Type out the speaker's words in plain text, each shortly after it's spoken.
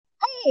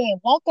Hey,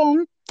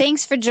 welcome.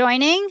 Thanks for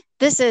joining.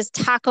 This is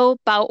Taco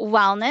About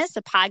Wellness,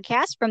 a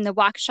podcast from the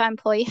Waukesha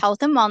Employee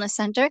Health and Wellness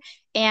Center.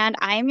 And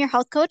I am your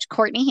health coach,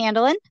 Courtney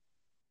Handelin.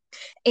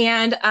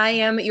 And I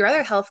am your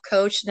other health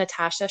coach,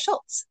 Natasha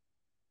Schultz.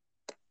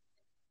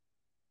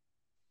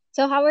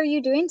 So, how are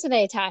you doing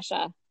today,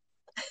 Tasha?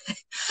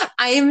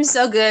 I am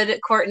so good,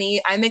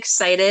 Courtney. I'm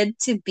excited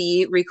to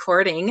be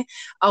recording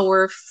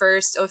our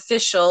first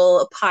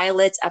official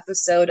pilot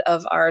episode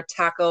of our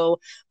Taco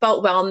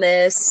About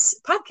Wellness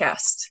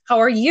podcast. How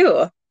are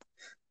you?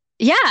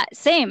 Yeah,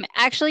 same.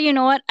 Actually, you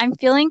know what? I'm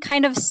feeling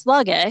kind of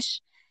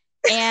sluggish.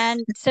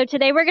 And so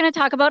today we're going to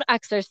talk about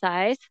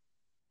exercise.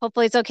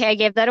 Hopefully, it's okay. I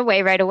gave that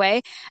away right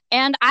away.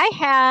 And I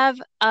have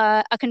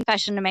a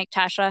confession to make,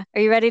 Tasha.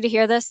 Are you ready to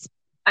hear this?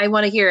 I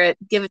want to hear it.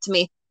 Give it to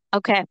me.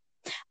 Okay.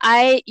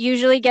 I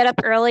usually get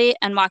up early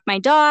and walk my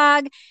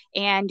dog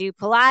and do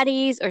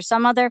Pilates or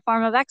some other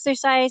form of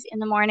exercise in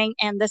the morning.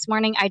 And this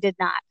morning I did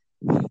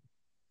not.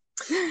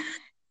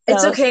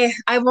 It's So okay.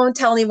 I won't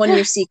tell anyone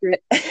your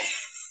secret.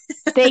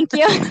 thank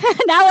you.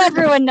 Now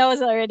everyone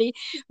knows already.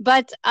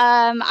 But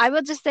I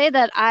will just say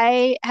that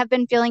I have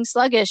been feeling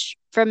sluggish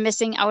from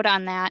missing out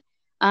on that.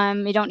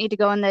 You don't need to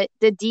go in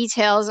the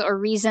details or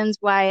reasons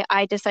why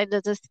I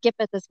decided to skip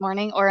it this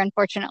morning, or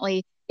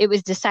unfortunately, it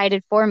was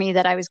decided for me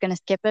that I was going to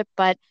skip it.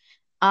 But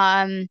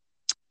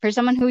for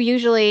someone who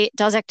usually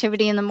does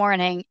activity in the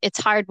morning,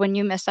 it's hard when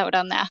you miss out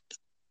on that.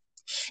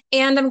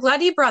 And I'm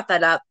glad you brought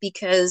that up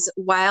because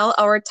while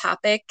our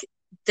topic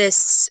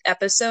this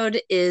episode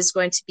is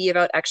going to be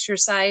about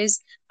exercise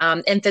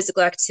and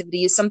physical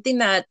activity, something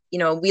that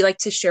we like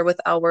to share with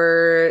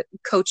our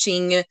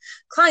coaching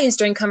clients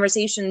during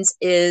conversations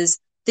is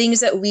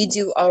things that we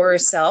do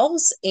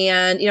ourselves.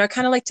 And I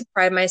kind of like to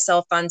pride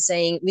myself on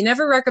saying we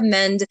never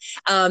recommend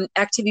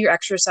activity or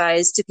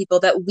exercise to people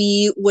that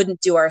we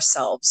wouldn't do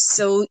ourselves.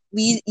 So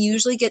we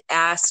usually get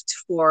asked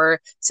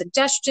for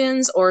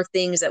suggestions or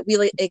things that we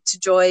like to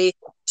enjoy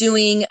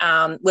doing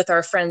with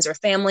our friends or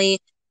family,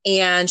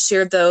 and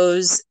share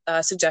those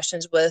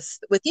suggestions with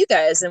you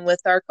guys and with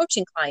our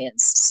coaching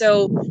clients.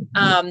 So,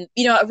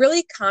 a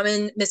really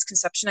common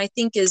misconception, I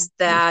think, is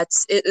that,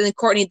 and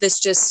Courtney, this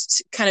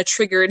just kind of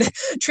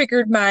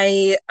triggered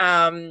my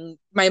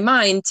my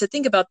mind to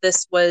think about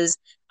this, was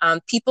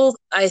people,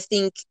 I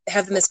think,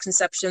 have the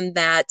misconception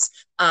that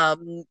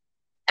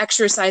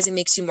exercising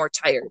makes you more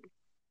tired.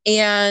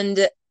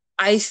 And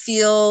I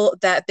feel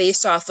that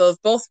based off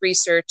of both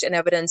research and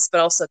evidence,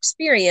 but also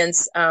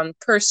experience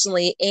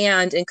personally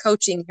and in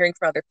coaching, hearing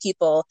from other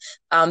people,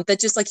 that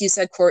just like you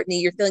said,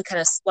 Courtney, you're feeling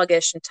kind of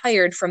sluggish and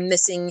tired from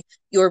missing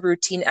your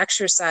routine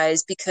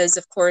exercise because,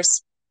 of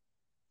course,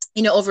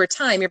 over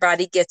time, your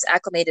body gets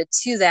acclimated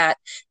to that.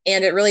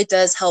 And it really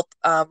does help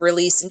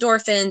release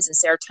endorphins and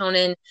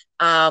serotonin,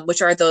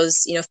 which are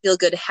those, feel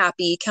good,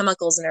 happy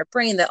chemicals in our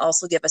brain that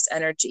also give us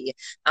energy.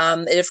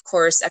 And of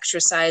course,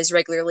 exercise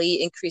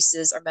regularly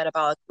increases our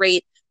metabolic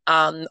rate.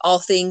 All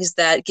things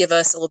that give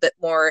us a little bit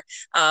more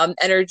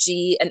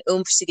energy and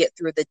oomph to get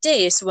through the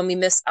day. So when we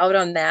miss out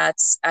on that,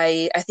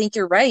 I think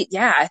you're right.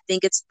 Yeah, I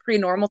think it's pretty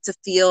normal to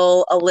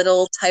feel a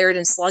little tired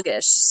and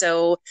sluggish.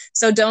 So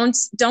don't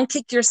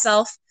kick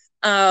yourself.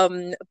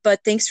 But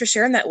thanks for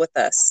sharing that with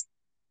us.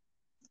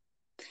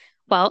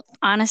 Well,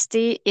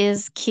 honesty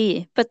is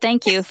key, but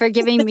thank you for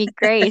giving me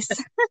grace.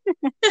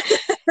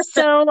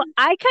 So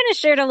I kind of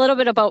shared a little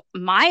bit about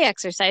my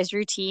exercise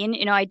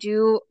routine. I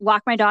do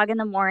walk my dog in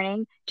the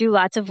morning, do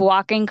lots of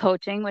walking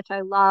coaching, which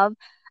I love.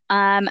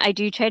 I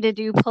do try to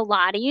do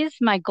Pilates.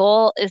 My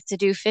goal is to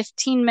do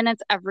 15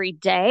 minutes every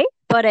day,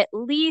 but at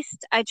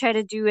least I try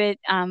to do it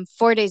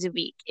 4 days a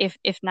week, if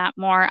not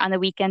more. On the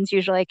weekends,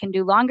 usually I can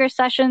do longer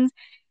sessions.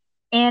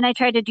 And I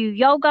try to do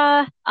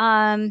yoga.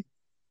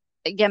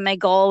 Again, my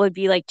goal would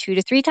be like 2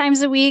 to 3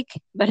 times a week,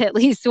 but at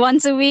least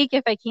once a week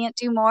if I can't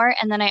do more.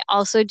 And then I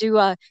also do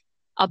a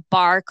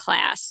bar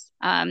class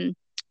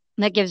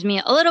that gives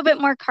me a little bit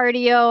more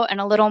cardio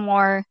and a little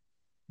more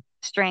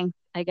strength,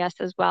 I guess,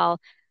 as well.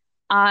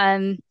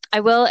 I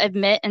will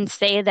admit and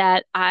say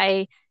that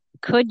I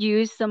could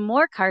use some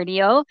more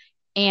cardio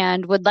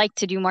and would like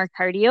to do more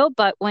cardio,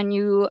 but when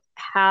you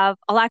have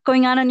a lot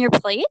going on your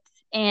plate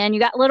and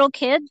you got little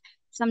kids,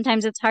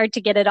 sometimes it's hard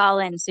to get it all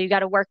in. So you got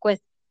to work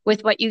with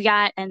what you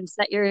got and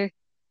set your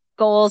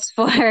goals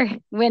for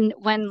when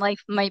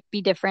life might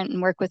be different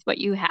and work with what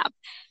you have.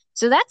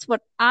 So that's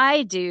what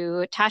I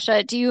do.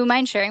 Tasha, do you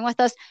mind sharing with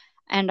us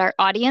and our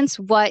audience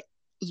what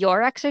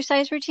your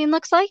exercise routine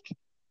looks like?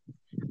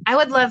 I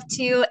would love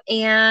to.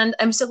 And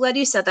I'm so glad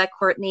you said that,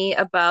 Courtney,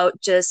 about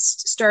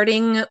just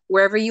starting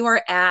wherever you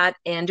are at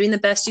and doing the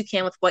best you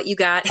can with what you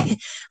got.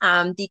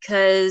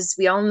 Because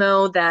we all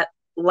know that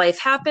life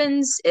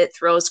happens, it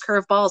throws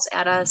curveballs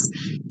at us,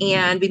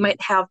 and we might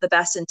have the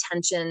best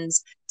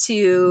intentions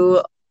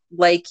to,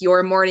 like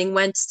your morning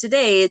went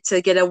today,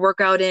 to get a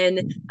workout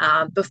in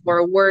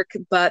before work,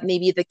 but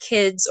maybe the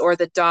kids or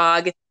the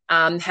dog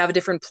have a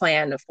different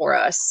plan for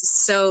us.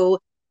 So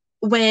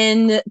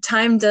when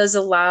time does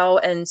allow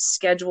and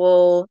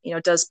schedule,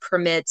 does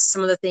permit,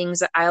 some of the things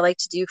that I like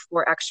to do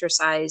for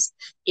exercise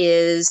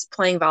is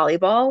playing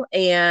volleyball.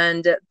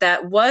 And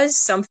that was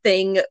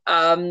something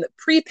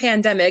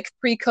pre-pandemic,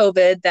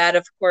 pre-COVID, that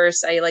of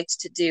course I liked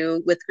to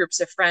do with groups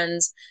of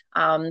friends.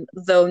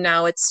 Though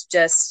now it's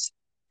just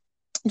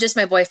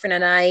my boyfriend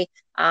and I.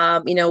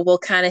 We'll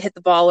kind of hit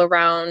the ball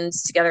around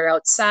together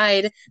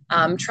outside,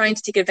 trying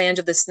to take advantage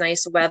of this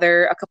nice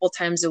weather a couple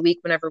times a week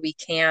whenever we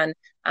can,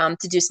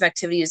 to do some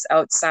activities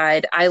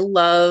outside. I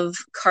love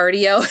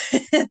cardio.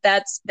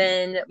 That's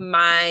been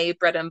my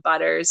bread and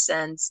butter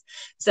since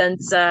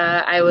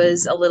I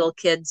was a little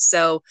kid.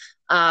 So,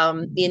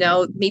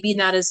 maybe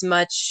not as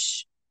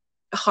much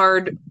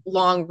hard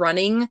long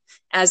running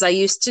as I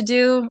used to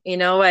do.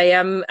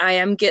 I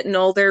am getting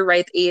older,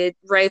 ripe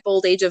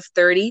old age of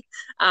 30.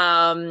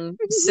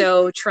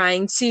 So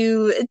trying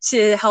to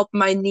help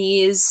my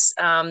knees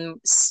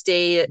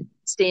stay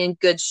in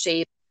good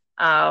shape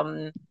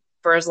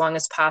for as long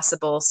as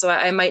possible. So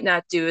I might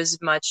not do as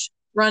much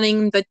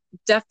running, but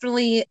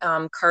definitely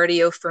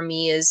cardio for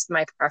me is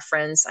my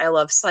preference. I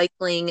love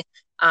cycling.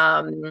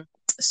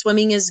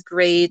 Swimming is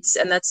great,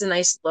 and that's a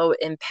nice low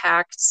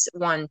impact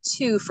one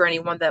too for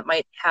anyone that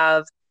might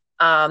have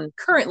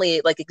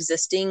currently like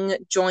existing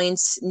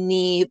joints,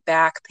 knee,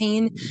 back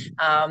pain.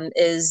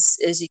 Is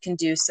you can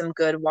do some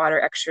good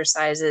water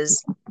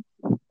exercises.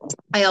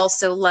 I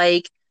also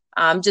like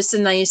just a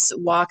nice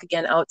walk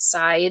again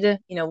outside,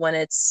 when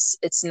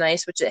it's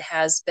nice, which it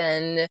has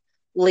been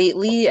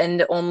lately,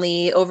 and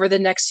only over the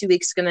next few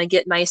weeks going to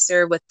get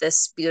nicer with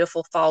this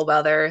beautiful fall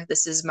weather.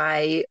 This is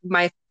my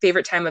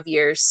favorite time of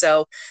year.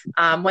 So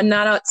when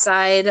not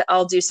outside,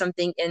 I'll do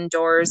something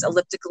indoors,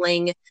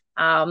 ellipticaling,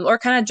 or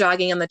kind of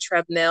jogging on the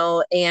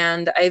treadmill.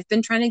 And I've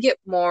been trying to get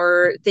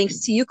more,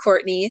 thanks to you,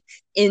 Courtney,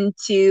 been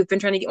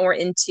trying to get more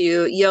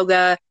into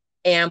yoga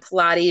and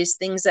Pilates,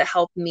 things that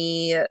help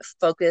me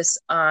focus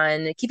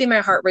on keeping my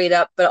heart rate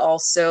up, but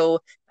also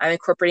I'm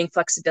incorporating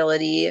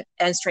flexibility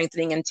and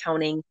strengthening and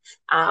toning,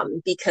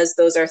 because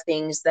those are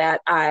things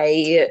that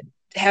I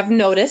have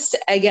noticed,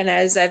 again,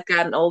 as I've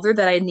gotten older,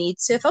 that I need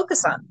to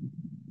focus on.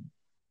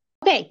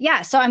 Okay,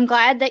 yeah. So I'm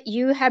glad that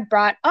you have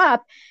brought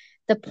up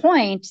the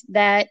point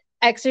that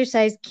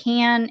exercise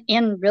can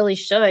and really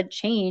should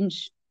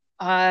change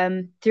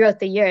throughout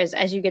the years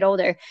as you get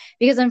older,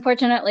 because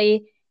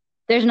unfortunately,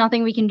 there's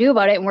nothing we can do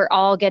about it, and we're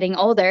all getting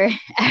older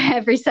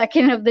every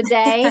second of the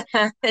day.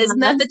 Isn't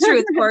that the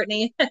truth,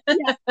 Courtney?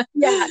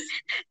 Yeah.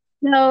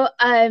 So,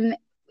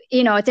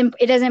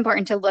 it is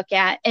important to look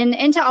at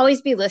and to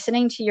always be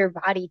listening to your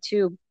body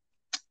too.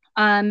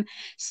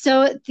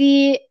 So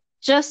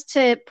just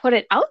to put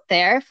it out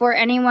there for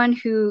anyone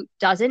who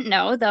doesn't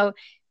know, though,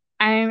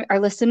 our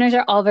listeners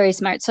are all very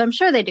smart, so I'm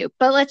sure they do.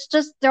 But let's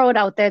just throw it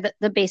out there,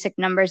 the basic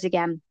numbers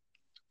again.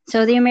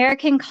 So the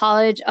American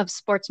College of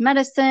Sports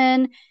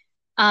Medicine,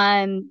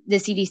 the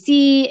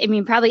CDC, I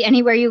mean, probably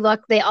anywhere you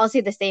look, they all say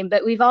the same,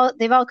 but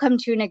they've all come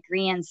to an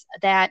agreement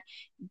that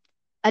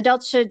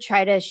adults should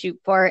try to shoot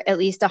for at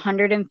least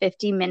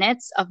 150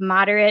 minutes of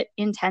moderate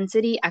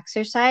intensity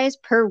exercise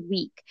per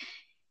week.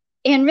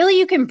 And really,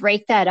 you can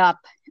break that up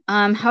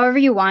however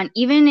you want,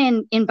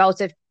 even in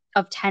bouts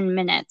of 10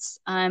 minutes,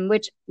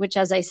 which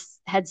as I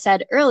had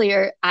said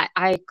earlier,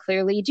 I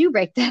clearly do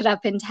break that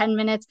up in 10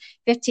 minutes,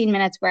 15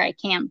 minutes where I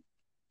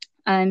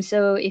can.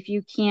 So if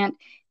you can't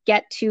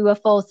get to a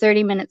full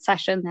 30-minute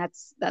session,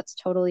 that's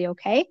totally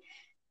okay.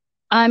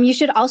 You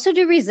should also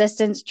do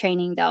resistance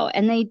training though.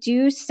 And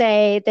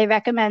they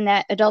recommend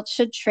that adults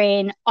should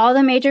train all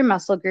the major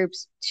muscle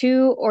groups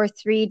 2 or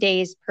 3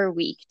 days per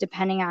week,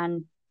 depending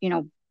on,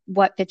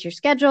 what fits your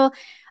schedule.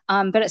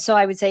 But so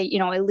I would say,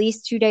 at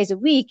least 2 days a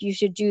week, you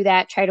should do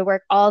that. Try to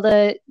work all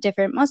the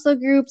different muscle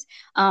groups,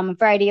 a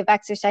variety of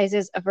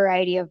exercises, a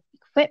variety of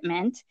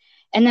equipment.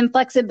 And then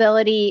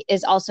flexibility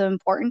is also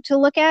important to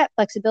look at,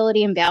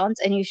 flexibility and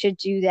balance. And you should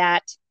do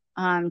that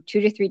 2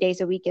 to 3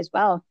 days a week as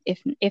well, if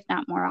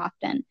not more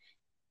often.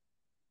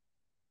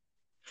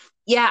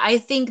 Yeah, I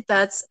think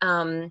that's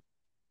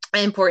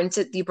important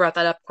that you brought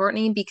that up,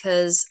 Courtney,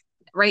 because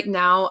right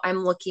now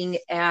I'm looking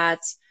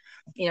at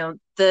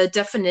the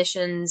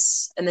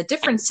definitions and the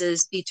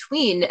differences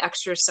between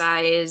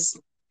exercise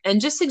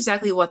and just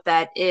exactly what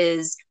that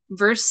is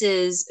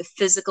versus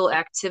physical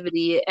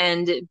activity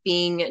and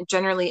being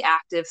generally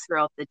active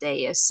throughout the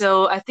day.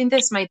 So I think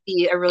this might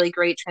be a really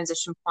great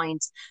transition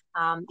point,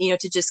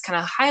 to just kind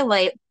of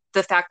highlight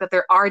the fact that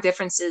there are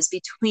differences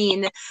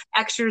between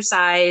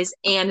exercise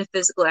and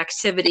physical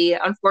activity.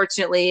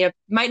 Unfortunately, it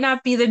might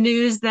not be the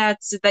news that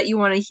you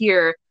want to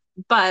hear,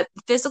 but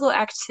physical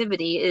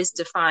activity is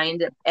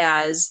defined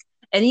as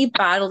any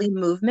bodily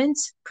movement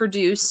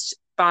produced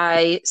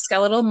by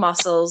skeletal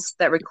muscles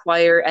that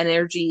require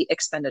energy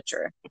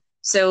expenditure.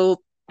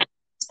 So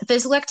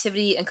physical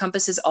activity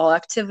encompasses all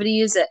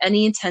activities at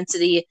any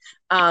intensity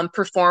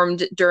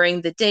performed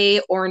during the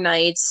day or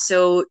night.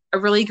 So a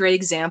really great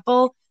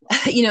example,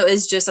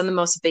 is just on the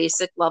most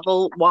basic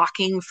level,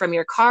 walking from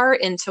your car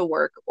into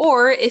work.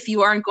 Or if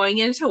you aren't going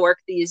into work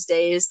these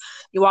days,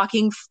 you're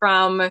walking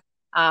from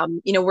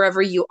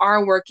wherever you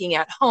are working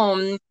at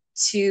home,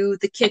 to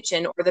the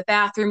kitchen or the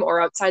bathroom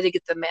or outside to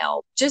get the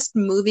mail, just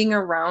moving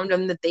around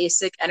on the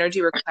basic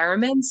energy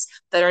requirements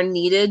that are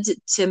needed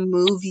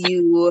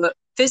to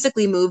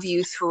physically move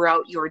you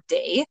throughout your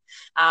day.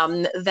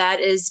 That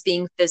is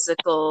being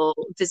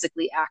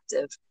physically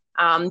active.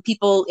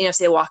 People,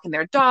 say walking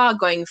their dog,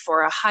 going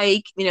for a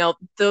hike,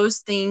 those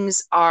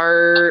things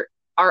are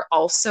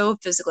also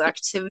physical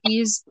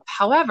activities.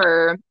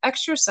 However,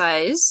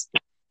 exercise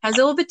has a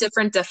little bit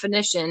different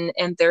definition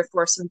and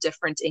therefore some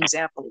different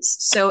examples.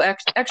 So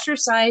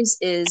exercise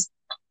is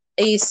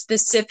a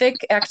specific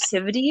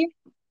activity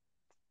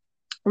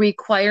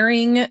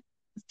requiring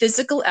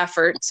physical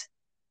effort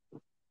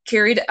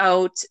carried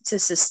out to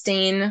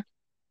sustain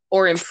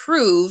or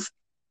improve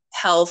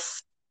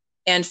health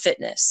and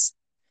fitness.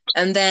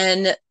 And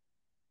then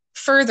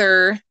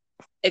further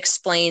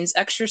explains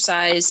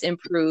exercise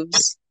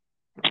improves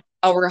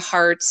our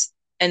heart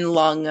and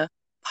lung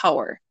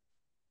power.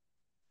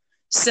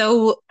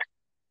 So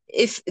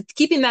if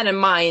keeping that in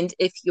mind,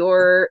 if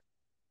you're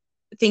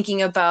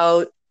thinking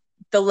about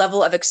the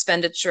level of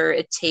expenditure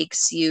it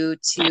takes you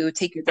to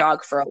take your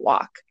dog for a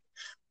walk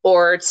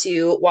or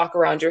to walk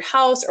around your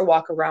house or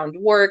walk around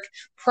work,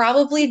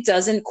 probably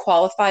doesn't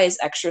qualify as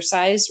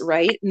exercise,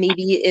 right?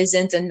 Maybe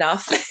isn't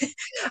enough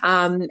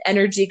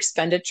energy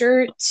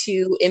expenditure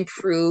to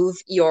improve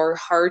your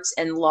heart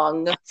and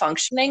lung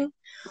functioning.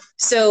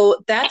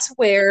 So that's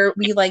where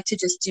we like to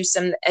just do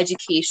some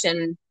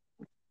education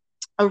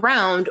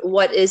around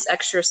what is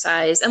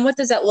exercise and what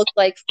does that look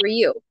like for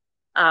you.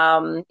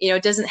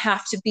 It doesn't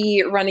have to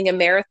be running a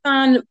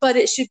marathon, but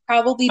it should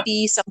probably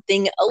be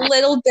something a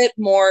little bit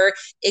more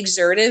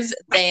exertive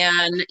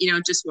than,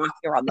 just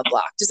walking around the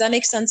block. Does that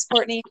make sense,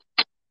 Courtney?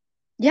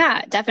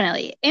 Yeah,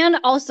 definitely. And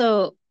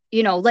also,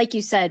 like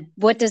you said,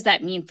 what does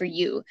that mean for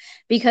you?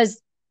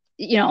 Because,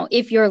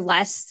 if you're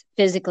less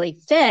physically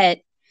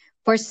fit,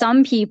 for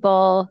some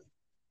people,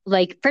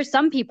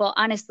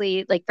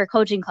 honestly, like for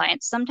coaching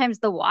clients, sometimes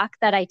the walk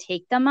that I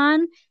take them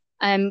on,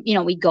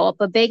 we go up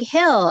a big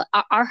hill,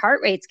 our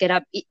heart rates get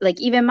up, like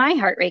even my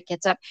heart rate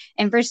gets up.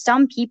 And for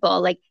some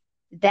people, like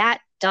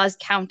that does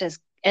count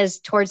as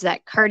towards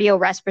that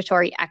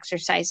cardiorespiratory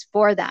exercise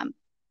for them.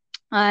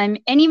 And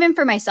even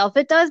for myself,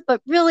 it does,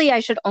 but really I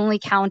should only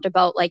count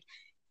about like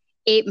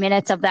 8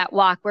 minutes of that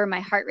walk where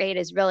my heart rate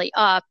is really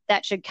up.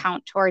 That should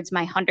count towards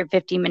my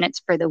 150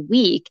 minutes for the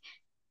week.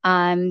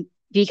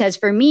 Because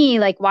for me,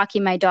 like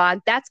walking my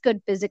dog, that's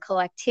good physical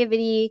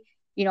activity.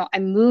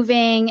 I'm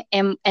moving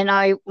and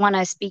I want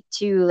to speak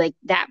to like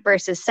that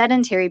versus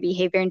sedentary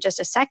behavior in just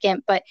a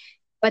second, but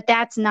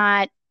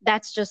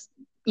that's just,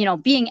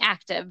 being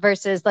active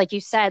versus, like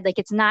you said, like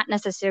it's not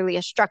necessarily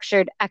a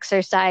structured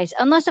exercise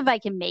unless if I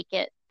can make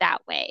it that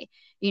way,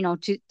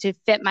 to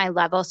fit my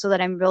level so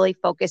that I'm really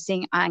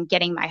focusing on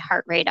getting my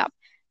heart rate up.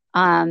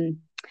 And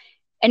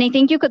I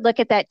think you could look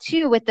at that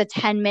too with the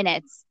 10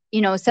 minutes.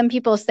 Some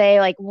people say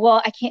like,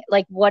 well, I can't,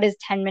 like, what is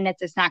 10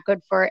 minutes? It's not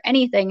good for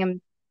anything. And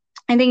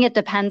I think it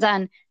depends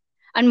on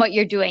what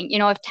you're doing.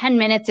 If 10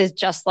 minutes is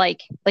just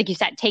like you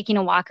said, taking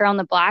a walk around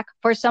the block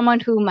for someone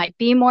who might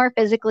be more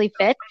physically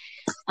fit,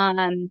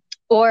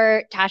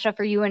 or Tasha,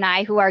 for you and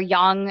I who are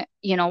young,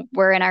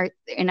 we're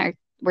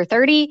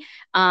 30,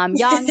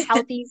 young,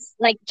 healthy,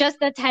 like just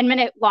a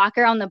 10-minute walk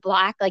around the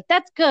block, like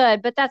that's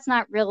good, but that's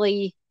not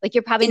really like,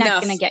 you're probably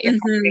not going to get your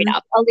heart rate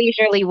up, a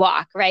leisurely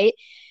walk, right?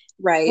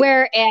 Right.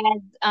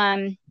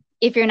 Whereas,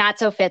 if you're not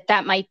so fit,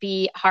 that might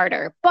be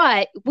harder.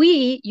 But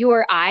you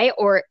or I,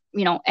 or,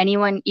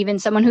 anyone, even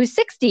someone who's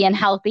 60 and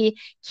healthy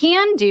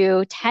can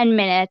do 10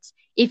 minutes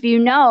if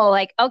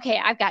like, okay,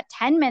 I've got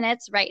 10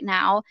 minutes right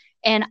now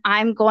and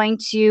I'm going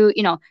to,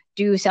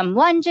 do some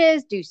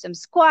lunges, do some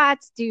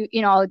squats, do,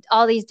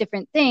 all these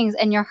different things.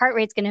 And your heart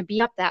rate's going to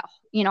be up that,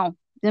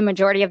 the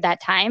majority of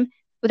that time.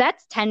 But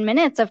that's 10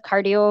 minutes of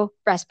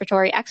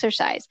cardiorespiratory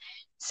exercise.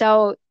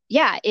 So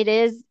yeah, it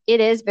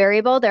is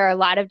variable. There are a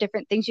lot of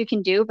different things you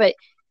can do, but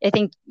I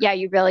think, yeah,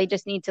 you really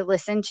just need to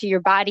listen to your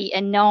body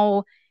and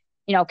know,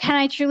 can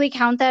I truly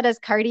count that as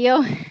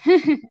cardio?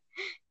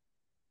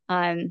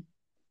 And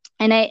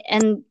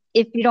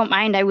if you don't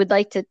mind, I would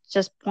like to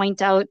just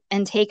point out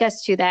and take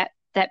us to that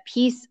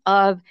piece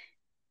of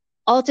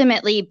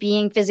ultimately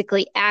being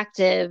physically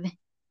active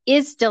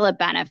is still a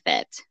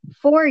benefit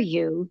for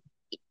you.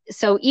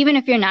 So even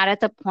if you're not at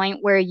the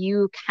point where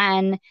you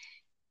can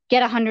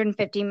get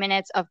 150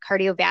 minutes of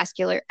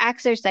cardiovascular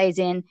exercise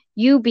in,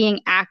 you being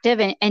active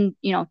and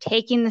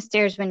taking the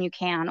stairs when you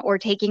can, or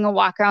taking a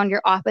walk around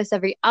your office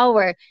every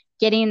hour,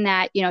 getting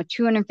that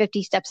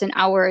 250 steps an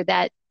hour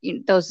that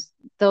those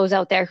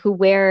out there who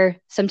wear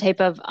some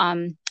type of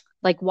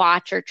like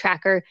watch or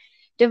tracker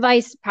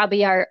device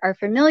probably are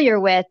familiar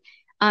with.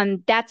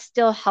 That's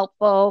still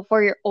helpful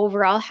for your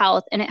overall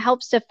health, and it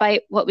helps to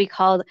fight what we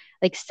call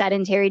like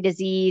sedentary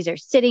disease or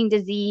sitting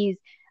disease.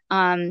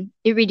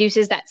 It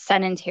reduces that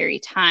sedentary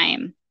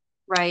time.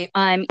 Right.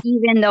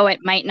 Even though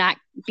it might not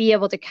be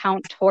able to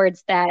count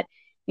towards that,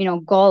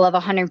 goal of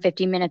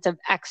 150 minutes of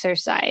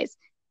exercise.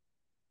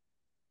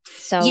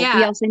 So yeah,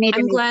 we also need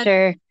to make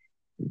sure.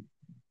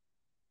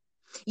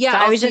 Yeah, So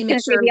I I'll was see, just going make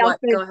to say sure we what,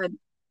 also, go ahead.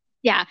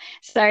 yeah,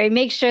 sorry,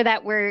 make sure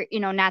that we're,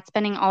 not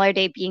spending all our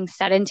day being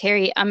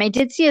sedentary. I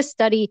did see a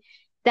study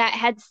that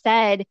had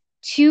said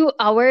 2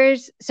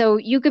 hours. So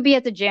you could be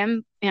at the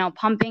gym,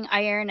 pumping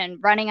iron and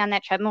running on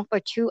that treadmill for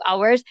 2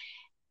 hours.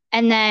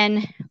 And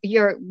then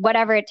your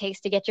whatever it takes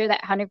to get you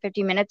that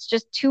 150 minutes,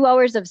 just 2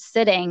 hours of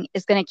sitting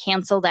is going to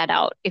cancel that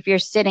out if you're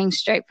sitting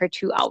straight for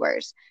 2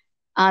 hours.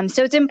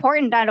 So it's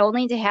important not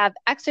only to have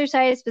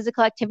exercise,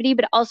 physical activity,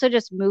 but also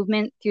just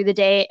movement through the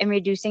day and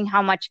reducing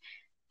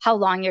how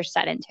long you're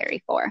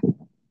sedentary for.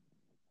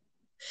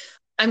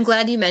 I'm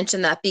glad you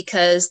mentioned that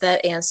because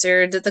that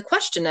answered the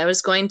question I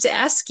was going to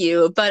ask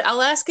you, but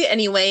I'll ask it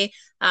anyway,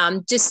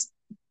 just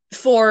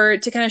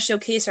to kind of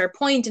showcase our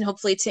point and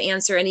hopefully to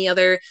answer any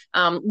other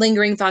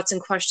lingering thoughts and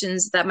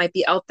questions that might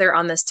be out there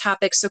on this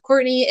topic. So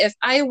Courtney, if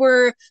I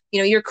were,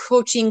 your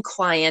coaching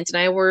client and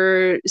I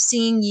were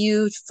seeing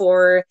you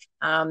for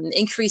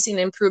increasing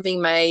and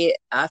improving my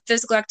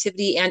physical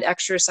activity and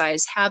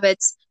exercise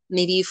habits,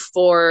 maybe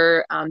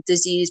for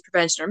disease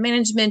prevention or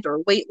management or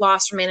weight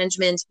loss or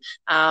management,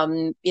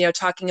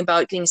 talking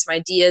about getting some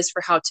ideas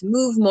for how to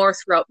move more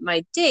throughout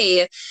my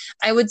day,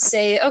 I would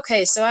say,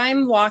 okay, so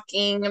I'm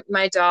walking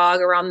my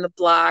dog around the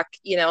block,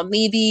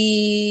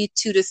 maybe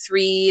 2 to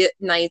 3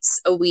 nights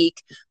a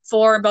week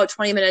for about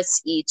 20 minutes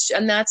each.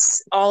 And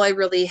that's all I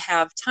really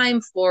have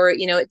time for.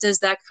 Does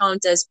that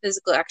count as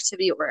physical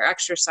activity or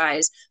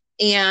exercise?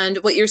 And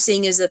what you're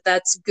saying is that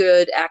that's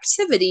good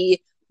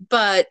activity,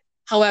 but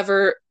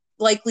however,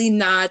 likely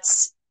not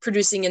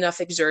producing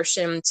enough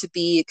exertion to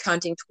be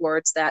counting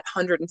towards that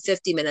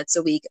 150 minutes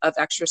a week of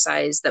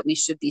exercise that we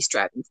should be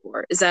striving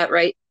for. Is that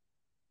right?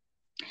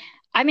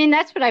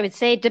 That's what I would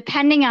say,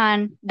 depending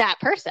on that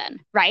person,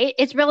 right?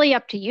 It's really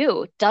up to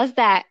you. Does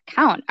that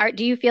count?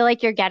 Do you feel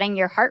like you're getting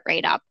your heart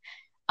rate up?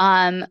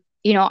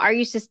 Are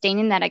you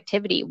sustaining that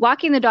activity?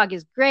 Walking the dog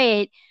is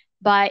great,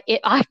 but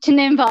it often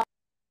involves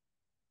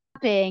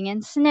stopping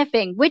and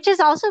sniffing, which is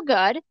also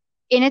good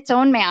in its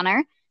own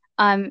manner.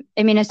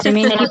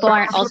 Assuming people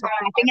aren't also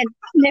stopping and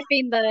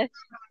sniffing the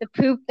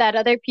poop that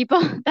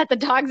that the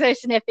dogs are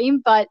sniffing,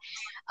 but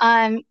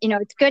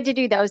it's good to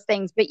do those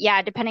things. But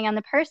yeah, depending on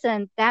the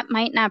person, that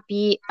might not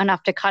be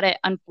enough to cut it,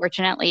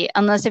 unfortunately,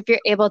 unless if you're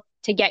able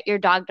to get your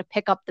dog to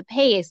pick up the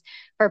pace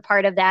for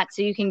part of that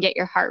so you can get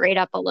your heart rate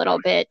up a little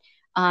bit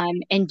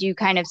and do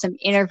kind of some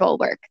interval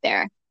work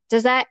there.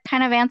 Does that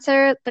kind of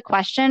answer the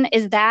question?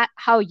 Is that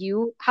how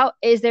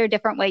is there a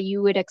different way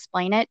you would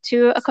explain it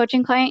to a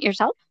coaching client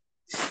yourself?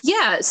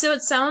 Yeah, so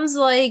it sounds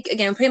like,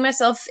 again, putting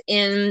myself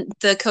in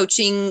the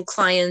coaching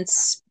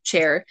client's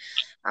chair,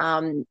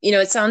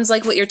 it sounds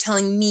like what you're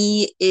telling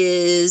me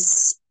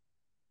is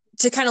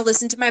to kind of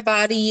listen to my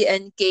body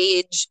and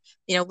gauge,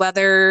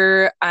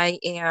 whether I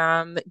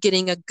am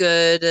getting a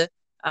good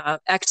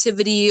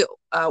activity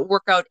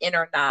workout in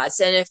or not.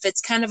 And if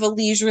it's kind of a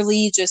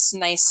leisurely, just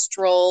nice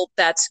stroll,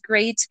 that's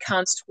great,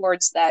 counts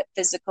towards that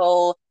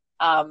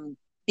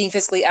being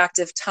physically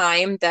active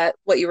time that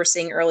what you were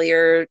saying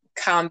earlier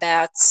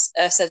combats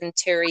a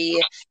sedentary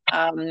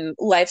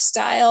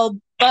lifestyle,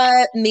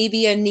 but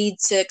maybe a need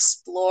to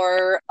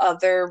explore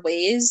other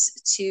ways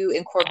to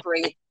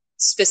incorporate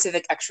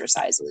specific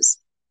exercises.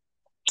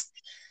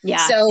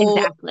 Yeah,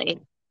 exactly.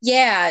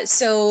 Yeah.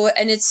 So,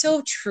 and it's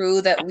so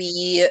true that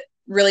we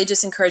really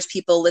just encourage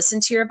people listen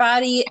to your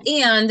body.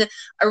 And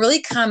a really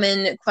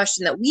common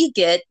question that we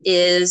get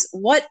is,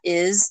 what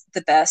is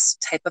the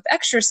best type of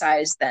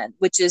exercise then?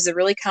 Which is a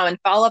really common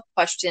follow-up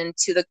question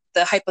to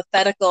the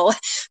hypothetical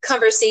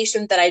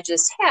conversation that I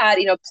just had,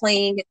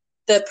 playing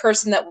the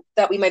person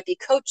that we might be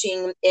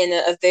coaching in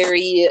a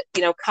very,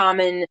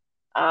 common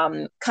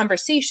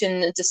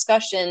conversation,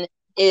 discussion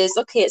is,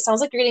 okay, it sounds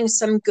like you're getting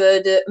some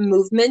good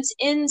movement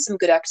in, some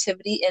good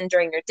activity in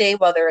during your day,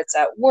 whether it's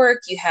at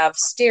work, you have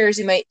stairs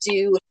you might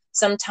do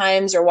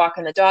sometimes, or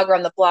walking the dog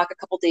around the block a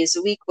couple days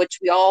a week, which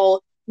we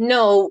all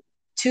know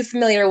too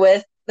familiar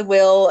with,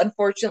 will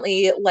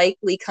unfortunately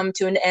likely come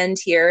to an end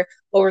here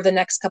over the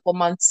next couple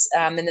months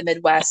in the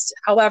Midwest.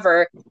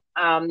 However,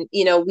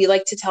 we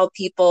like to tell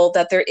people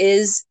that there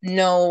is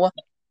no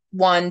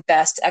one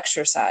best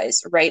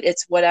exercise, right?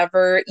 It's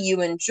whatever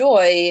you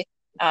enjoy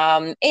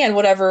and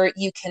whatever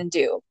you can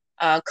do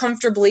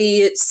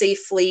comfortably,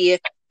 safely,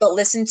 but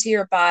listen to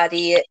your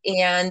body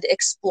and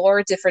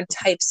explore different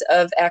types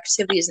of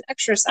activities and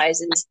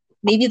exercises,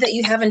 maybe that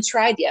you haven't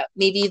tried yet.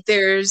 Maybe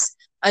there's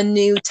a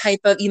new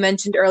type of, you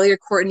mentioned earlier,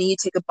 Courtney, you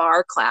take a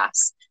barre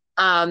class.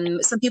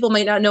 Some people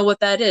might not know what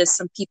that is.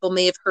 Some people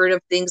may have heard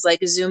of things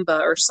like Zumba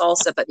or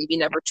salsa, but maybe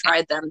never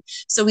tried them.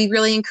 So we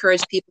really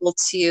encourage people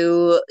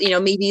to,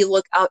 maybe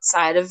look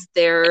outside of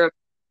their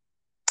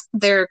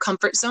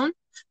comfort zone,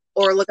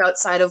 or look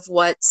outside of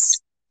what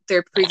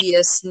their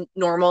previous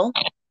normal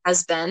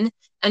has been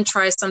and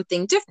try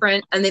something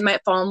different, and they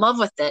might fall in love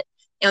with it.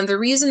 And the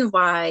reason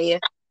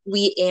why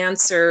we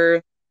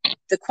answer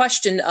the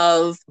question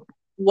of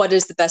what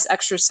is the best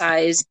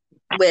exercise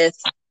with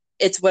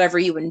it's whatever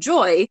you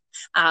enjoy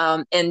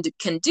and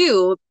can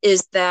do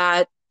is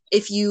that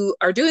if you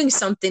are doing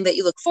something that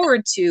you look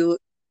forward to,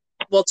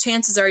 well,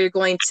 chances are you're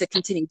going to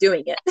continue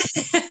doing it.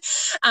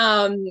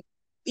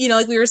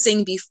 Like we were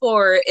saying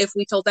before, if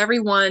we told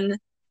everyone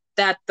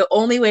that the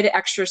only way to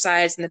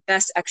exercise and the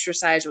best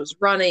exercise was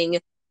running,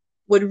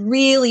 would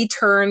really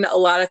turn a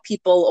lot of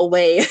people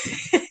away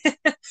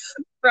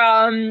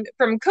from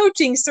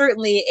coaching,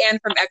 certainly, and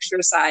from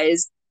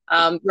exercise.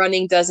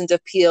 Running doesn't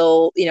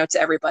appeal, to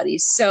everybody.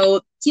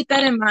 So keep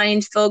that in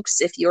mind,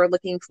 folks, if you're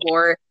looking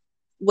for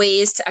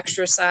ways to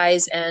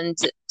exercise and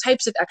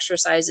types of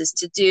exercises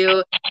to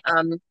do.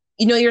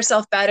 You know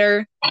yourself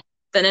better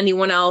than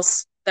anyone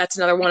else. That's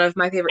another one of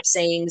my favorite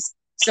sayings.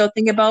 So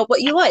think about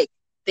what you like.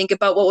 Think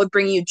about what would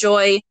bring you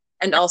joy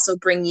and also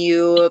bring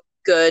you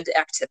good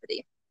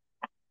activity.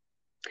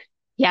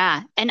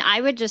 Yeah. And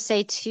I would just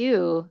say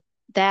too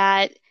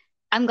that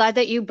I'm glad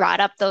that you brought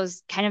up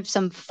those kind of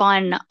some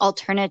fun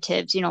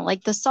alternatives,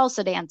 like the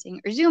salsa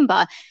dancing or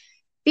Zumba,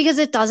 because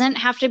it doesn't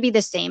have to be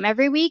the same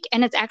every week.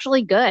 And it's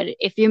actually good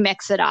if you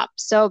mix it up.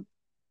 So,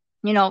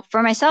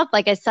 for myself,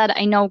 like I said,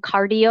 I know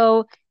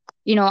cardio,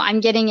 I'm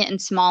getting it in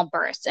small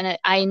bursts. And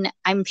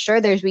I'm sure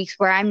there's weeks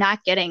where I'm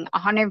not getting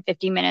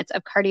 150 minutes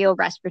of cardio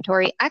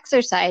respiratory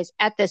exercise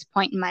at this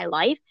point in my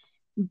life.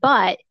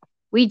 But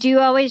we do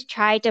always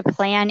try to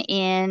plan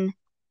in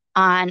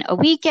on a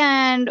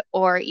weekend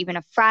or even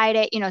a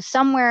Friday,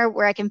 somewhere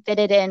where I can fit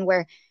it in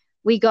where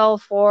we go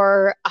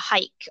for a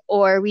hike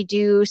or we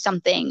do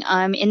something.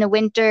 In the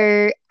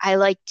winter, I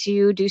like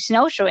to do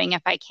snowshoeing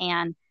if I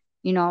can.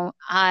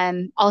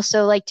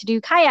 Also like to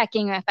do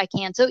kayaking if I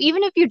can. So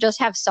even if you just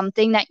have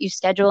something that you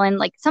schedule in,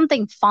 like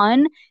something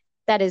fun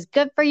that is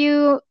good for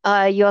you.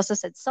 You also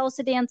said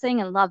salsa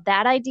dancing and love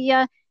that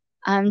idea.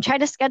 Try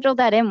to schedule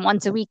that in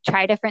once a week.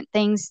 Try different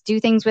things. Do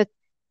things with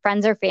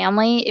friends or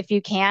family if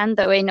you can.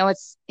 Though I know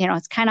it's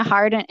kind of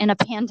hard in a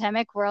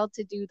pandemic world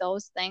to do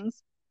those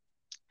things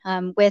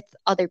with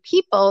other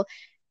people.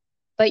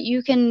 But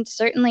you can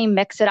certainly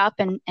mix it up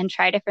and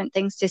try different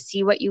things to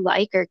see what you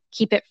like or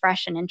keep it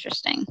fresh and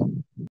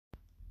interesting.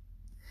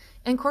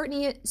 And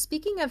Courtney,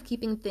 speaking of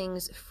keeping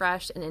things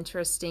fresh and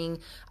interesting,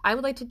 I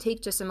would like to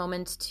take just a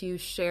moment to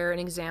share an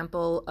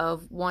example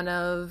of one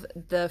of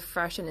the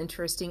fresh and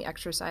interesting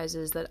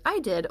exercises that I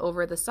did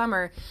over the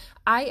summer.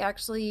 I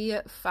actually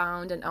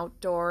found an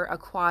outdoor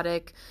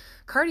aquatic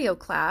cardio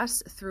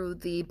class through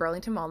the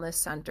Burlington Wellness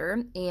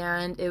Center,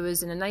 and it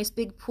was in a nice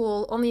big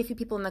pool, only a few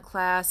people in the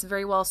class,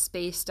 very well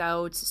spaced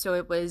out, so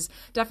it was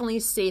definitely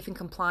safe and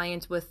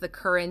compliant with the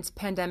current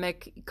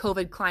pandemic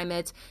COVID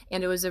climate,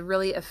 and it was a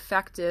really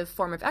effective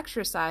form of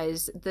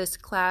exercise. This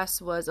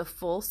class was a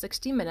full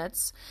 60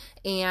 minutes,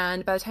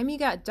 and by the time you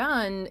got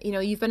done,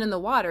 you've been in the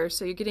water,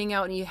 so you're getting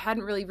out and you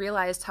hadn't really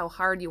realized how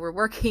hard you were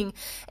working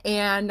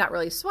and not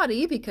really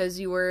sweaty because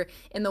you were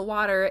in the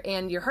water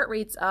and your heart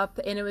rate's up,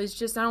 and it was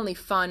just not only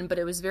fun, but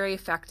it was very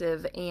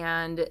effective,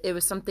 and it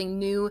was something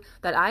new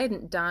that I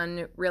hadn't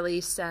done really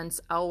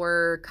since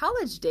our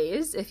college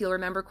days. If you'll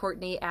remember,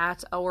 Courtney,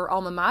 at our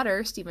alma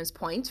mater, Stevens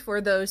Point. For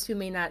those who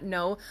may not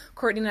know,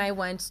 Courtney and I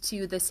went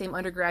to the same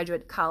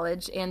undergraduate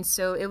college, and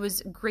so it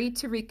was great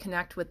to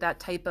reconnect with that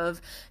type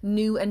of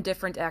new and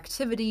different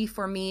activity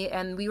for me,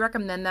 and we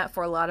recommend that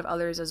for a lot of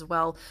others as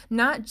well,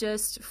 not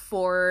just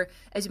for,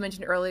 as you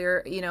mentioned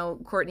earlier,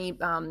 Courtney,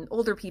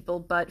 older people,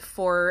 but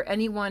for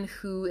anyone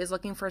who is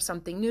looking for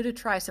something new to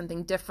try,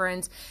 something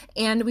different.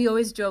 And we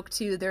always joke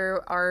too,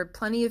 there are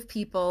plenty of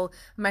people,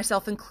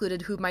 myself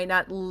included, who might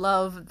not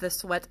love the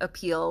sweat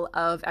appeal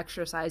of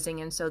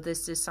exercising, and so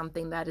this is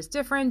something that is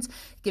different,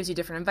 gives you a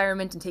different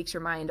environment, and takes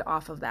your mind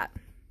off of that.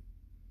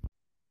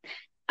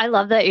 I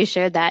love that you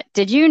shared that.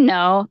 Did you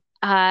know,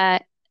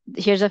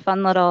 here's a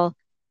fun little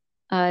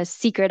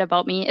secret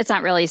about me. It's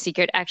not really a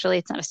secret. Actually,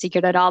 it's not a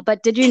secret at all.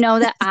 But did you know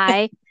that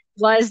I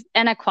was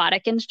an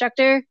aquatic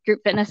instructor, group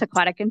fitness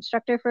aquatic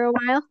instructor for a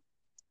while?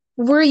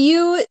 Were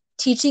you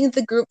teaching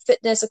the group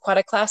fitness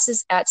aquatic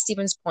classes at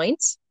Stevens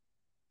Point?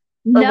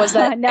 Or was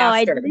that after?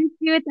 I didn't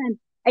do it then.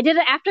 I did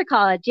it after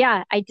college.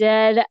 Yeah, I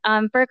did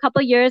for a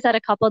couple years at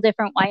a couple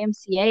different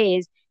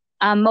YMCAs.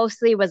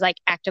 Mostly was like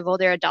active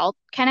older adult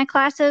kind of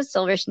classes,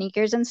 silver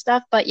sneakers and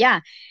stuff. But yeah,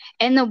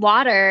 and the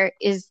water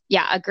is,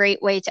 a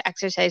great way to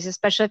exercise,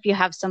 especially if you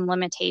have some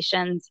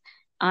limitations.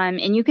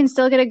 And you can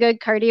still get a good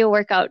cardio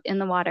workout in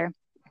the water.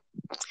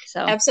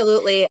 So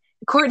absolutely.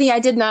 Courtney, I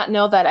did not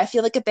know that. I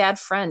feel like a bad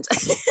friend.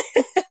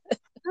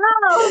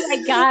 Oh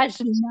my gosh.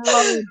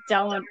 No,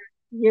 don't.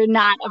 You're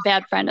not a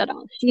bad friend at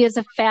all. She is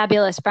a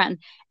fabulous friend.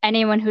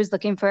 Anyone who's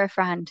looking for a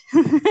friend.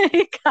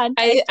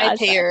 I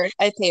pay her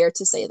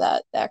to say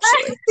that,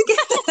 actually.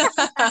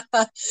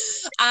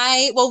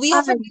 We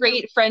have a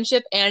great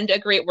friendship and a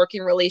great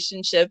working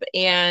relationship.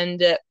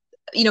 And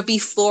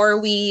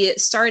before we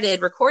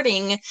started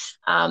recording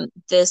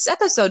this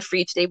episode for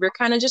you today, we're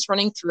kind of just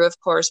running through, of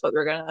course, what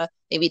we're going to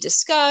maybe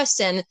discuss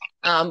and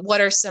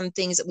what are some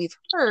things that we've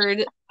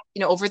heard,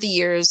 over the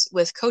years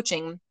with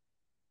coaching,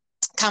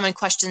 common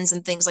questions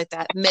and things like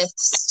that,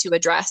 myths to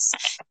address.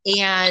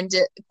 And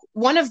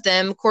one of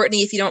them,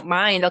 Courtney, if you don't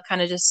mind, I'll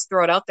kind of just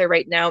throw it out there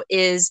right now,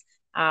 is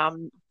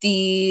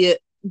the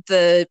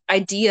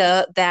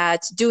idea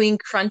that doing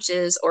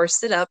crunches or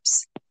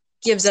sit-ups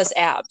gives us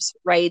abs,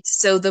 right?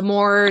 So the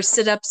more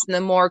sit-ups and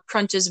the more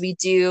crunches we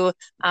do,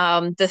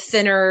 the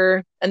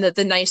thinner and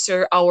the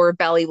nicer our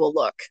belly will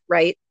look,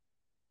 right?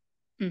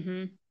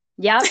 Mm-hmm.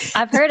 Yep,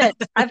 I've heard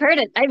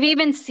it. I've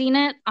even seen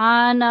it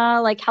on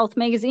like Health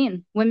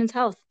Magazine, Women's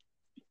Health.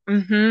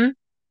 Mm-hmm.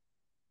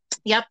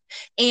 Yep.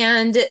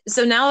 And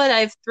so now that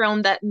I've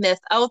thrown that myth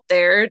out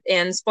there,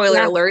 and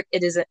spoiler alert,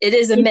 it is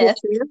a myth.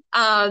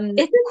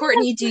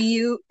 Courtney, do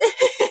you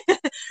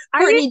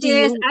Are you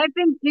serious? I've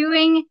been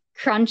doing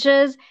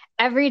crunches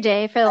every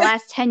day for the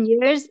last 10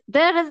 years.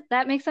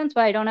 That makes sense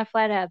why I don't have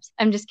flat abs.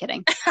 I'm just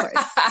kidding.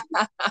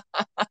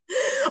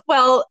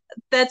 Well,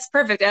 that's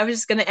perfect. I was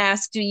just going to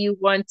ask, do you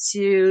want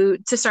to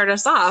start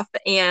us off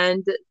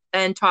and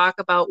talk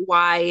about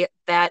why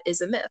that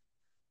is a myth?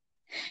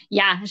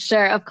 Yeah,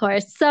 sure, of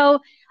course. So,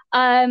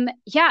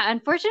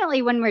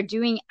 unfortunately, when we're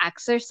doing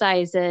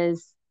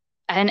exercises,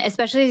 and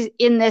especially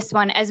in this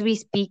one, as we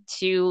speak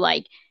to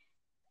like,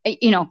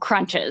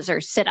 crunches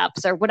or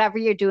sit-ups or whatever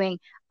you're doing,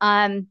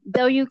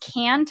 though you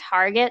can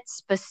target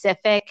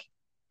specific,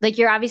 like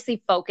you're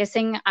obviously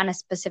focusing on a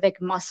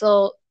specific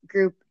muscle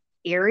group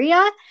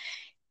area.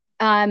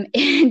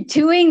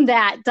 Doing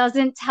that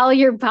doesn't tell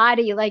your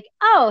body like,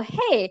 oh,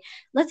 hey,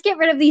 let's get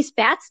rid of these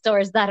fat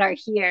stores that are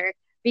here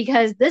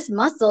because this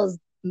muscle's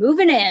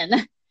moving in.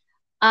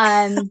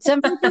 So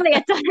unfortunately,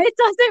 it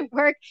doesn't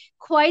work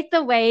quite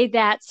the way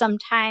that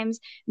sometimes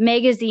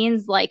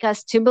magazines like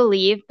us to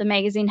believe, the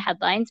magazine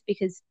headlines,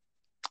 because,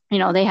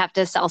 they have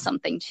to sell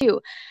something too.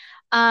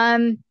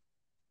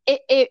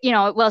 It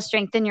will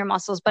strengthen your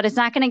muscles, but it's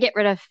not going to get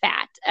rid of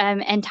fat.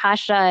 And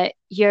Tasha,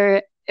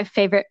 your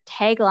favorite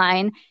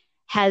tagline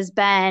has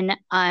been,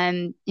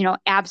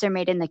 abs are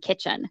made in the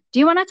kitchen. Do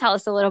you want to tell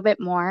us a little bit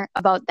more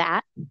about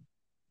that?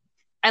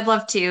 I'd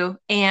love to.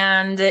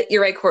 And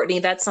you're right, Courtney,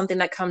 that's something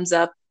that comes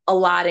up a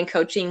lot in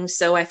coaching.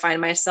 So I find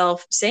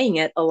myself saying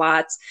it a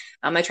lot.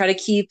 I try to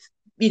keep,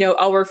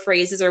 our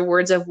phrases or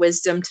words of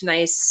wisdom to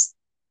nice,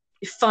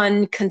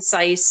 fun,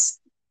 concise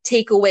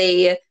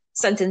takeaway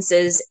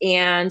sentences.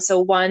 And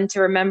so one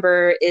to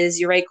remember is,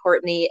 you're right,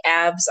 Courtney,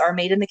 abs are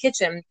made in the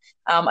kitchen.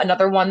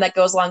 Another one that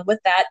goes along with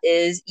that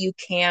is you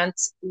can't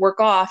work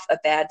off a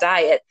bad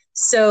diet.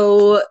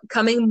 So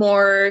coming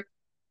more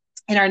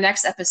in our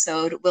next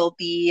episode will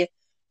be,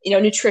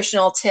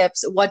 nutritional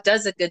tips. What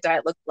does a good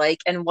diet look like?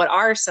 And what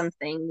are some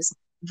things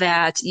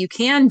that you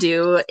can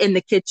do in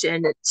the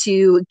kitchen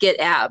to get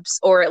abs,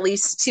 or at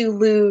least to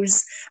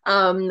lose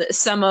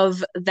some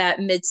of that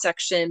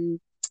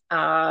midsection,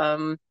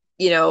 belly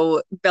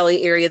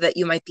area that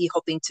you might be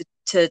hoping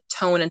to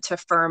tone and to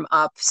firm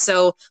up.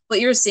 So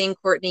what you're saying,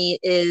 Courtney,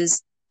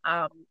 is,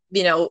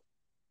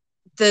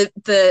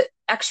 the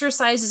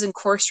exercises and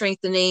core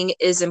strengthening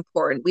is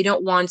important. We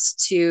don't want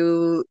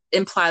to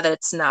imply that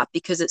it's not,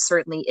 because it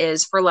certainly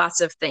is for lots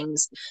of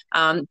things.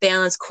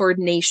 Balance,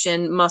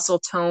 coordination, muscle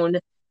tone,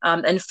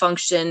 and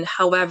function.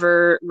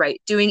 However,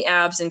 right, doing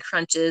abs and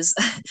crunches,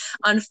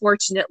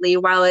 unfortunately,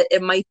 while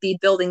it might be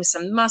building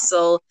some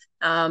muscle,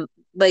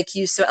 like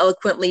you so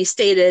eloquently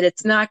stated,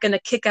 it's not going to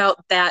kick out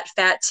that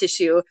fat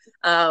tissue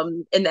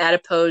in the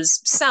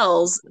adipose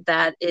cells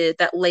that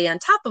lay on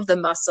top of the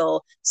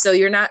muscle. So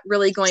you're not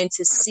really going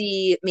to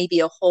see maybe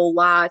a whole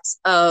lot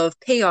of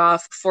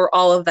payoff for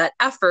all of that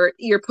effort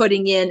you're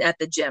putting in at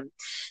the gym.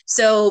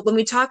 So when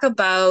we talk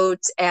about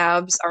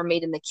abs are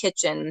made in the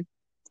kitchen,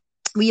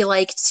 we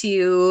like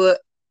to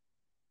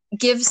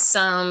give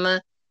some,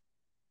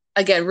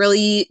 again,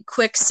 really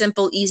quick,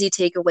 simple, easy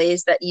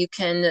takeaways that you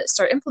can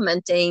start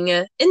implementing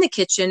in the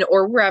kitchen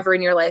or wherever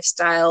in your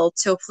lifestyle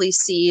to hopefully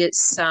see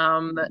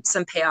some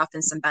payoff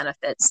and some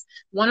benefits.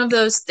 One of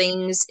those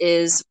things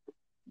is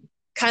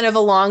kind of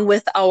along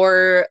with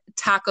our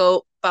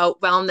taco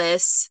about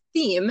wellness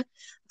theme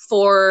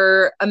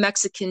for a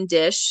Mexican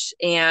dish.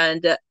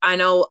 And I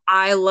know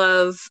I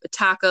love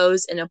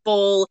tacos in a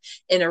bowl,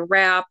 in a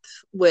wrap,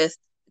 with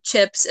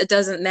chips. It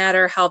doesn't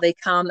matter how they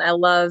come. I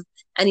love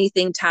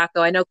anything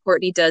taco. I know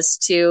Courtney does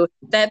too.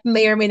 That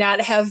may or may not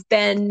have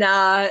been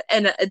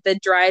the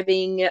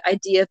driving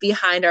idea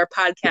behind our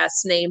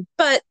podcast name.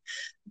 But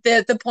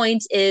the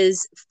point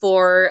is,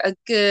 for a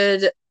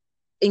good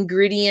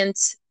ingredient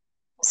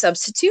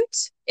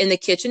substitute in the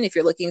kitchen, if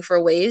you're looking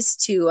for ways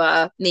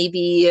to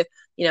maybe,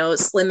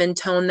 slim and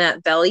tone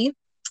that belly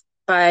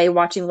by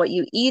watching what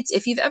you eat.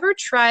 If you've ever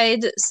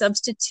tried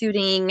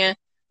substituting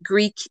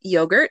Greek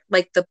yogurt,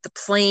 like the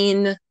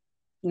plain,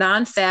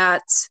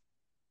 non-fat,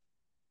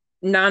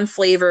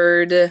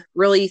 non-flavored,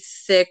 really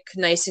thick,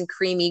 nice and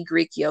creamy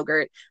Greek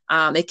yogurt.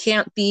 It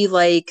can't be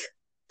like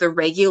the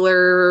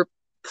regular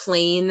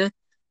plain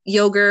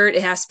yogurt.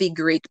 It has to be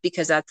Greek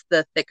because that's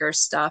the thicker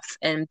stuff.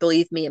 And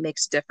believe me, it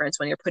makes a difference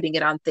when you're putting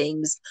it on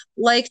things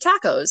like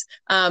tacos.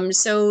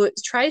 So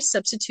try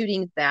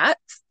substituting that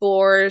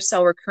for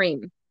sour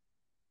cream.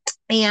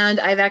 And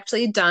I've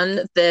actually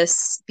done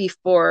this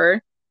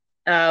before.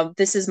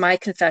 This is my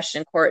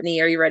confession, Courtney.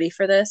 Are you ready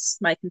for this?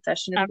 My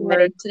confession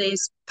for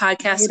today's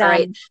podcast.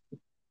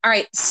 All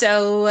right.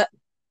 So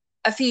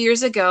a few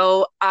years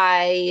ago,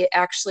 I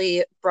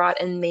actually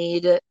brought and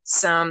made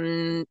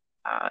some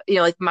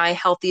like my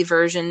healthy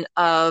version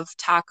of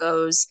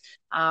tacos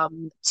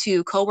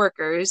to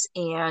coworkers,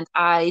 and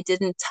I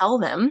didn't tell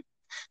them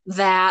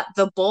that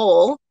the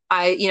bowl,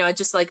 I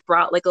just like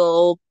brought like a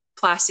little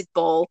plastic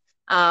bowl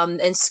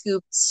and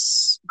scooped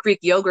Greek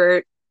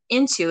yogurt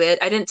into it.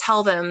 I didn't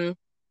tell them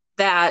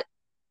that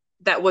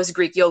that was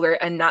Greek yogurt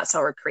and not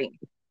sour cream.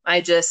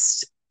 I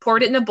just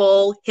poured it in a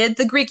bowl, hid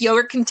the Greek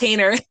yogurt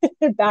container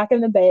back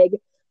in the bag,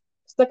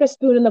 stuck a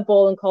spoon in the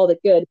bowl and called it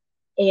good.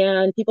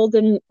 And people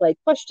didn't like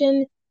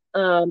question.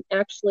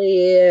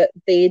 Actually,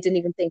 they didn't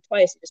even think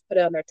twice. They just put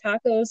it on their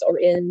tacos or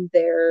in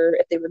their,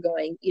 if they were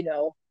going,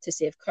 to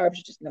save carbs,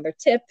 which is another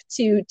tip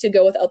to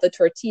go without the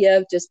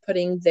tortilla, just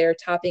putting their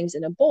toppings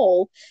in a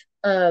bowl.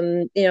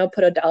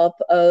 Put a dollop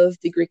of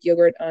the Greek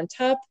yogurt on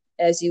top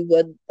as you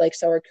would like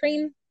sour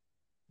cream.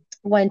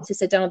 Went to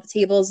sit down at the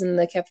tables in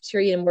the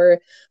cafeteria and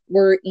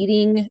we're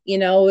eating,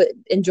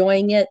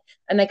 enjoying it.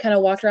 And I kind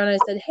of walked around and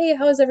I said, hey,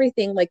 how's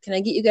everything? Like, can I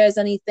get you guys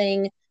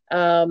anything?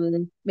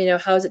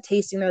 How's it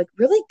tasting? They're like,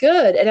 really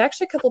good. And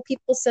actually a couple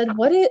people said,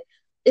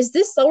 is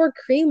this sour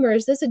cream or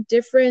is this a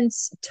different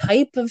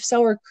type of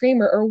sour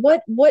cream or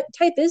what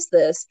type is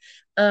this?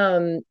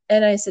 And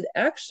I said,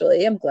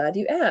 actually, I'm glad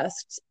you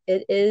asked.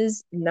 It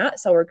is not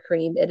sour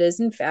cream. It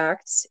is in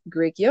fact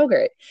Greek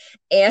yogurt.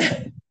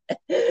 And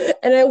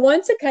and I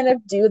want to kind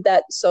of do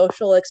that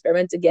social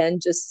experiment again,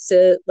 just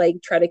to like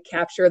try to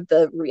capture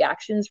the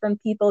reactions from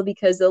people,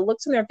 because the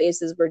looks on their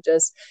faces were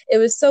just, it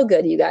was so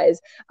good, you guys.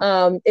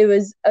 It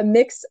was a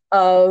mix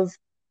of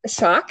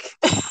shock,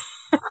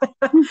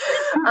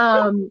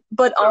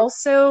 but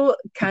also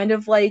kind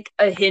of like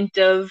a hint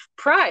of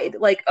pride,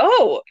 like,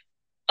 oh,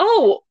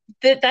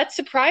 that's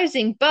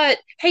surprising, but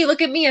hey,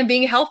 look at me, I'm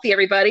being healthy,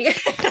 everybody.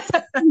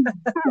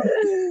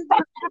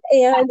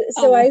 And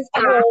so I've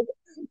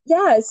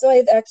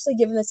actually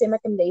given the same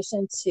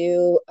recommendation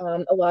to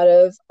a lot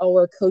of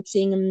our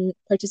coaching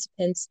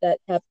participants that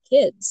have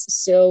kids.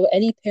 So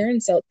any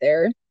parents out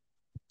there,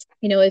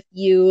 if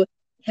you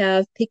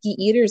have picky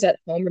eaters at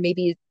home or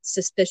maybe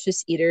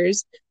suspicious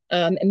eaters,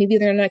 and maybe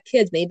they're not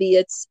kids, maybe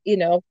it's,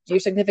 your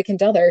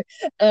significant other,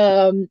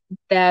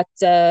 that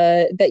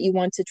you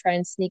want to try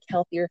and sneak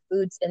healthier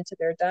foods into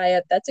their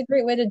diet, that's a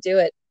great way to do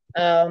it.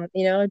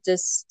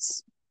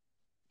 Just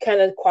kind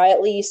of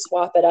quietly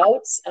swap it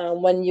out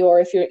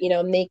if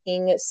you're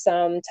making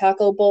some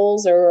taco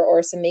bowls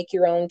or some make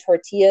your own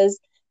tortillas.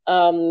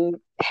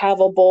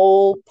 Have a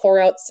bowl, pour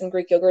out some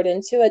Greek yogurt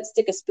into it,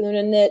 stick a spoon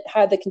in it,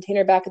 hide the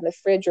container back in the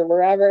fridge or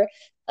wherever,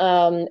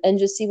 and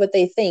just see what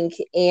they think.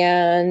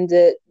 And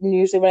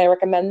usually when I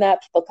recommend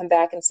that, people come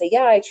back and say,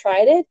 yeah, I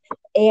tried it,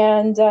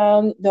 and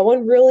no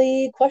one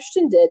really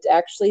questioned it.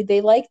 Actually,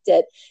 they liked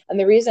it. And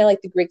the reason I like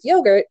the Greek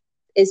yogurt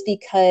is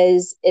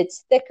because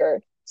it's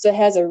thicker. So it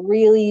has a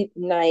really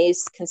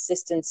nice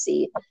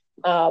consistency.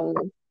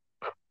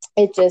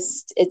 It's a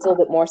little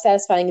bit more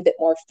satisfying, a bit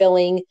more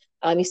filling.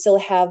 You still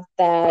have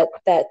that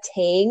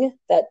tang,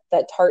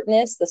 that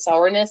tartness, the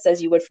sourness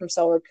as you would from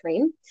sour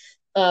cream.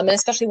 And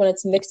especially when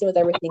it's mixed in with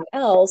everything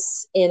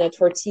else in a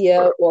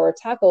tortilla or a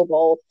taco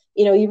bowl,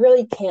 you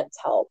really can't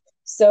tell.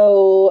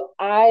 So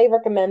I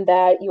recommend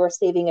that you are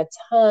saving a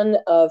ton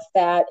of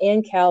fat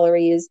and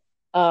calories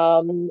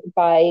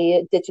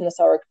by ditching the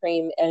sour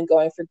cream and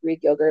going for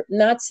Greek yogurt.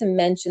 Not to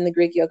mention the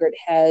Greek yogurt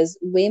has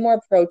way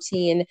more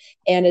protein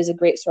and is a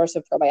great source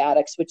of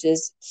probiotics, which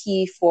is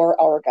key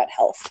for our gut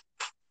health.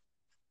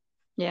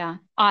 Yeah,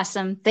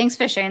 awesome. Thanks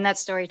for sharing that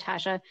story,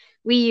 Tasha.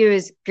 We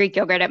use Greek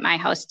yogurt at my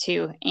house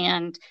too,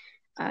 and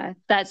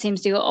that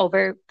seems to go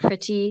over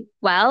pretty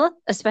well,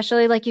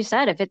 especially like you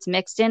said, if it's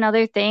mixed in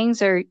other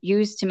things or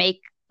used to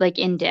make like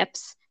in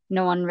dips,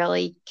 no one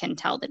really can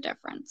tell the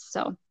difference.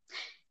 So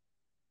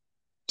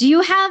do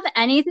you have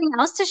anything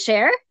else to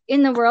share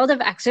in the world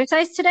of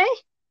exercise today?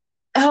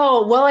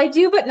 Oh, well, I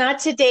do, but not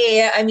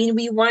today. I mean,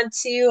 we want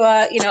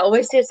to,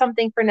 always save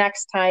something for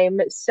next time.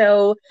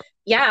 So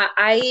yeah,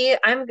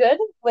 I'm good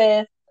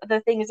with the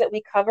things that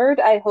we covered.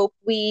 I hope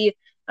we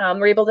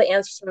were able to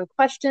answer some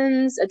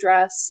questions,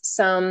 address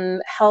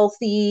some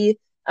healthy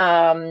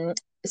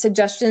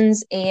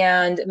suggestions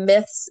and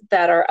myths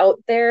that are out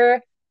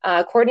there.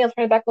 Courtney, I'll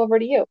turn it back over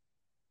to you.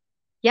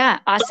 Yeah,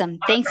 awesome.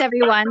 Thanks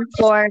everyone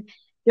for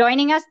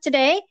joining us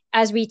today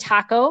as we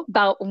talk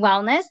about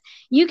wellness.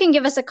 You can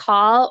give us a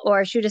call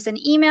or shoot us an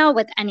email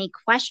with any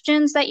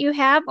questions that you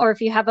have, or if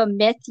you have a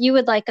myth you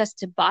would like us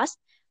to bust.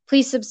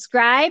 Please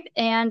subscribe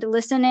and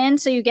listen in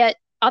so you get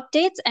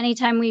updates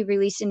anytime we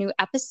release a new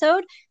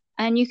episode.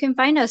 And you can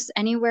find us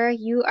anywhere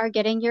you are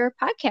getting your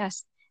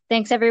podcast.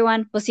 Thanks,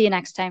 everyone. We'll see you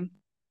next time.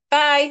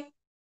 Bye.